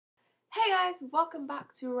Hey guys, welcome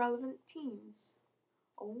back to Irrelevant Teens.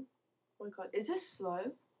 Oh my god, is this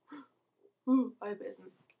slow? Ooh, I hope it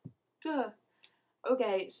isn't. Duh.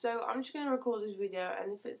 Okay, so I'm just gonna record this video,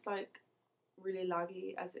 and if it's like really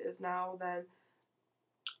laggy as it is now, then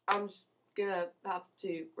I'm just gonna have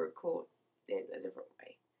to record in a different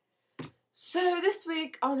way. So this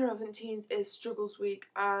week on Irrelevant Teens is Struggles Week,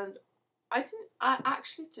 and I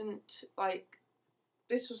actually didn't like,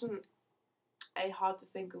 this wasn't a hard to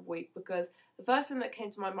think of week, because the first thing that came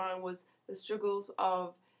to my mind was the struggles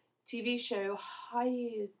of TV show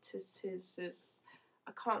hiatuses.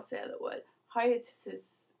 I can't say that word.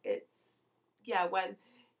 Hiatuses. It's, yeah, when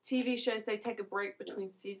TV shows, they take a break between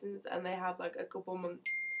seasons and they have like a couple months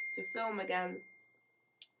to film again.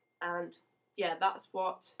 And yeah, that's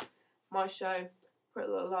what my show Pretty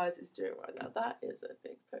Little Lies is doing right now. That is a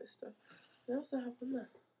big poster. I also have one there,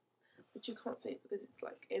 but you can't see it because it's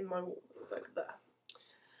like in my wall. It's like there.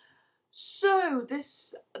 So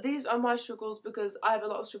these are my struggles, because I have a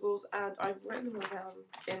lot of struggles and I've written them all down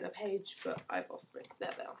in a page, but I've lost them.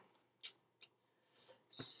 There they are.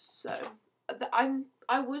 So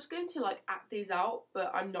I was going to like act these out,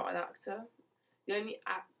 but I'm not an actor. The only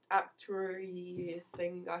actory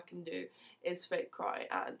thing I can do is fake cry,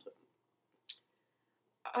 and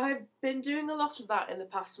I've been doing a lot of that in the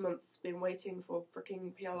past months. Been waiting for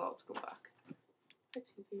freaking PLL to come back.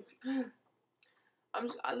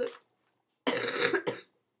 I look.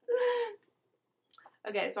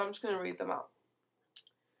 Okay, so I'm just going to read them out.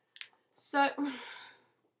 So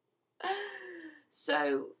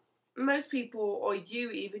most people, or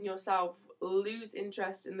you even yourself, lose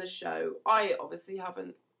interest in the show. I obviously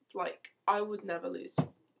haven't. Like, I would never lose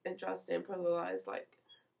interest in Pretty Little Lies. Like,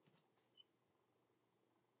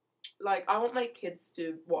 I want my kids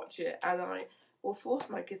to watch it, and I will force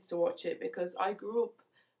my kids to watch it, because I grew up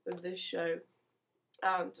with this show,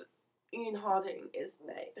 and Ian Harding is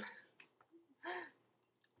Nate.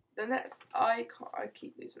 The next, I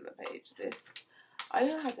keep losing the page. I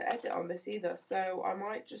don't know how to edit on this either, so I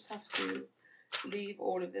might just have to leave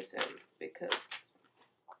all of this in, because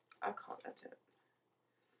I can't edit.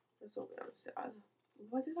 That's all I'm honest.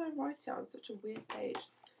 Why did I write it on such a weird page?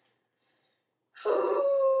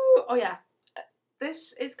 Oh yeah,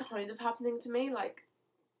 this is kind of happening to me. Like,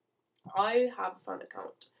 I have a fan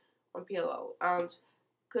account on PLL, and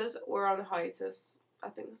because we're on a hiatus, I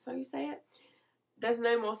think that's how you say it, there's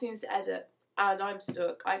no more scenes to edit, and I'm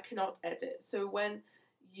stuck. I cannot edit. So when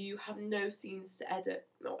you have no scenes to edit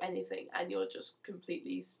or anything, and you're just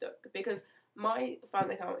completely stuck, because my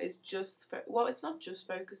fan account is just, well, it's not just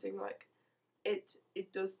focusing, like, it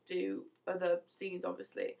does do other scenes,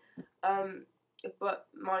 obviously, but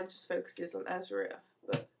mine just focuses on Ezra,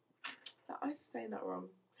 but I'm saying that wrong.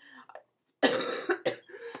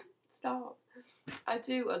 Stop. I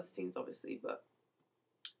do other scenes, obviously, but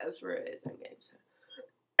Ezra is Endgame, so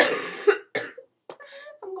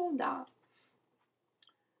I'm going down.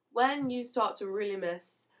 When you start to really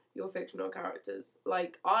miss your fictional characters,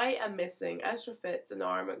 like, I am missing Ezra Fitz and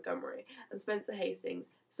Nara Montgomery and Spencer Hastings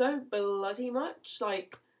so bloody much.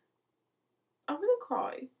 Like, I'm gonna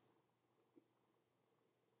cry,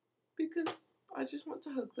 because I just want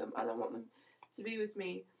to hug them, and I want them to be with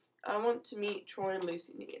me. I want to meet Troy and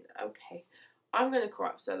Lucy Negan. Okay, I'm gonna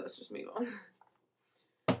cry, so let's just move on.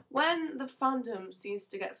 When the fandom seems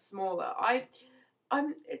to get smaller,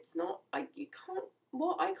 it's not, you can't,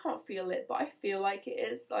 well, I can't feel it, but I feel like it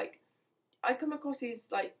is. Like, I come across these,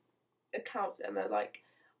 like, accounts, and they're like,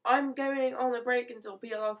 I'm going on a break until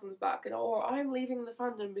PLL comes back, and or I'm leaving the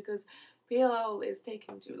fandom because PLL is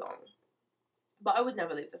taking too long. But I would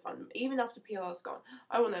never leave the fandom. Even after PLL's gone,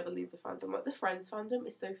 I will never leave the fandom. Like, the Friends fandom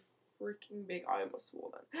is so freaking big. I almost swore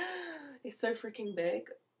then. It's so freaking big.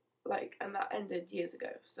 Like, and that ended years ago.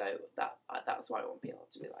 So that's why I want PLL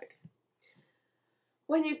to be like.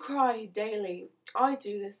 When you cry daily, I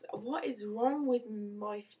do this. What is wrong with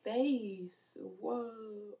my face? Whoa.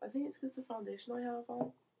 I think it's because the foundation I have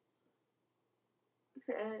on.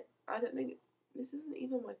 I don't think, this isn't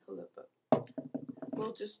even my colour, but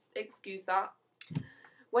we'll just excuse that.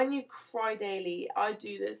 When you cry daily, I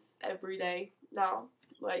do this every day now.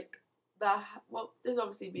 Like, well, there's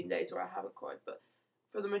obviously been days where I haven't cried, but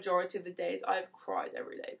for the majority of the days, I've cried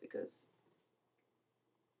every day, because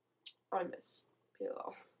I miss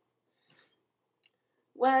PLL.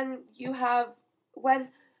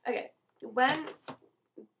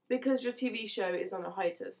 Because your TV show is on a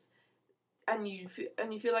hiatus, and you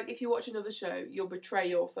feel like if you watch another show, you'll betray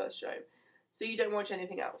your first show. So you don't watch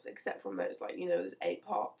anything else except from those, like, you know, those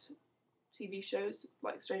 8-part TV shows,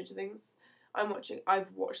 like Stranger Things.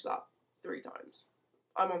 I've watched that 3 times.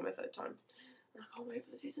 I'm on my 3rd time. And I can't wait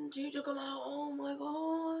for the season 2 to come out. Oh my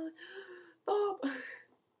god. Bob.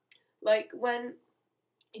 Like, when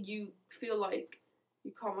you feel like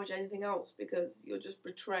you can't watch anything else because you'll just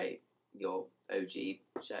betray your OG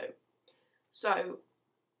show. So,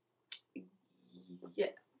 yeah.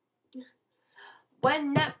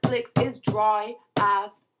 When Netflix is dry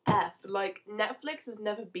as F. Like, Netflix has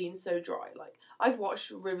never been so dry. Like, I've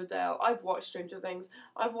watched Riverdale, I've watched Stranger Things,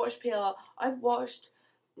 I've watched PLL, I've watched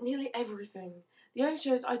nearly everything. The only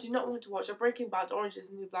shows I do not want to watch are Breaking Bad, Orange is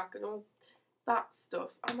the New Black, and all that stuff.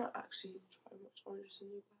 I might actually try and watch Orange is the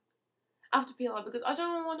New Black after PLL, because I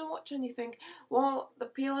don't want to watch anything while the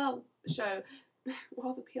PLL show,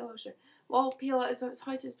 while PLL is at its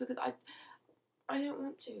hiatus, because I don't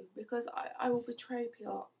want to, because I will betray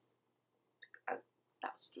PLL. And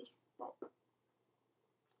that's just wrong.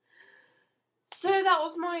 So that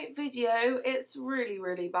was my video. It's really,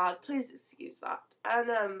 really bad. Please excuse that.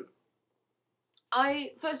 And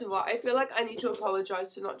first of all, I feel like I need to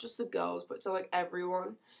apologise to not just the girls, but to like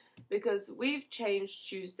everyone, because we've changed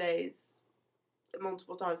Tuesdays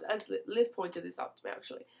multiple times, as Liv pointed this out to me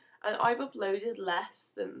actually, and I've uploaded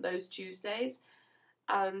less than those Tuesdays,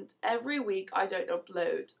 and every week I don't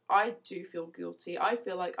upload. I do feel guilty. I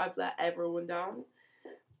feel like I've let everyone down,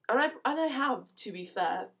 and I have, to be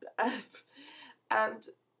fair, and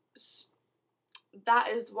that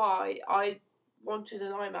is why I wanted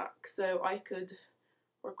an iMac, so I could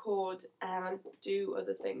record and do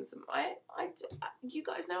other things. You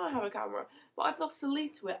guys know I have a camera, but I've lost the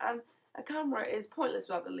lead to it, and a camera is pointless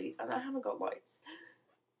without the lead, and I haven't got lights.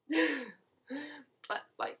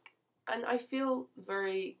 And I feel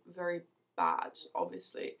very, very bad,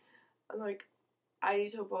 obviously. And like, I need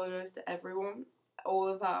to apologise to everyone, all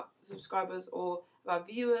of our subscribers, all of our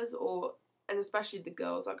viewers, and especially the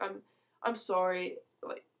girls. Like, I'm sorry.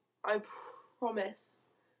 Like, I promise,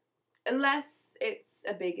 unless it's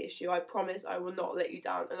a big issue, I promise I will not let you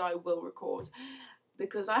down, and I will record,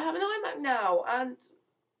 because I have an iMac now, and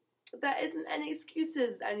there isn't any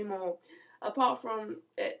excuses anymore, apart from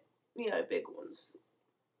it, you know, big ones.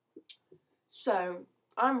 So,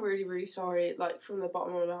 I'm really, really sorry, like, from the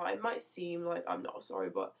bottom of my heart. It might seem like I'm not sorry,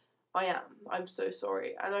 but I am. I'm so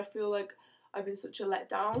sorry, and I feel like I've been such a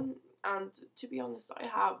letdown, and to be honest, I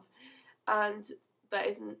have, and there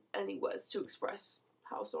isn't any words to express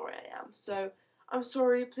how sorry I am. So, I'm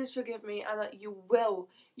sorry, please forgive me, and you will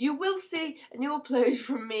see a new upload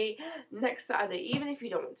from me next Saturday, even if you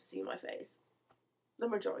don't want to see my face. The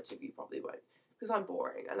majority of you probably won't, because I'm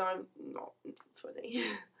boring, and I'm not funny.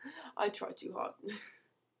 I try too hard.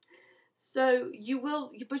 So, you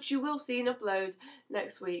will see an upload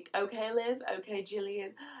next week. Okay, Liv? Okay,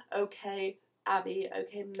 Gillian? Okay, Abby?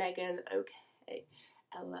 Okay, Megan? Okay,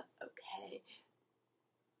 Ella? Okay,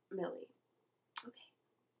 Millie? Okay.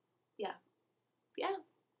 Yeah. Yeah.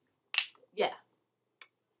 Yeah.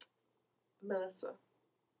 Melissa.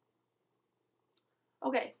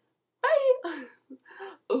 Okay. Bye.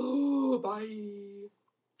 Oh, bye.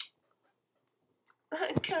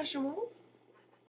 Casual.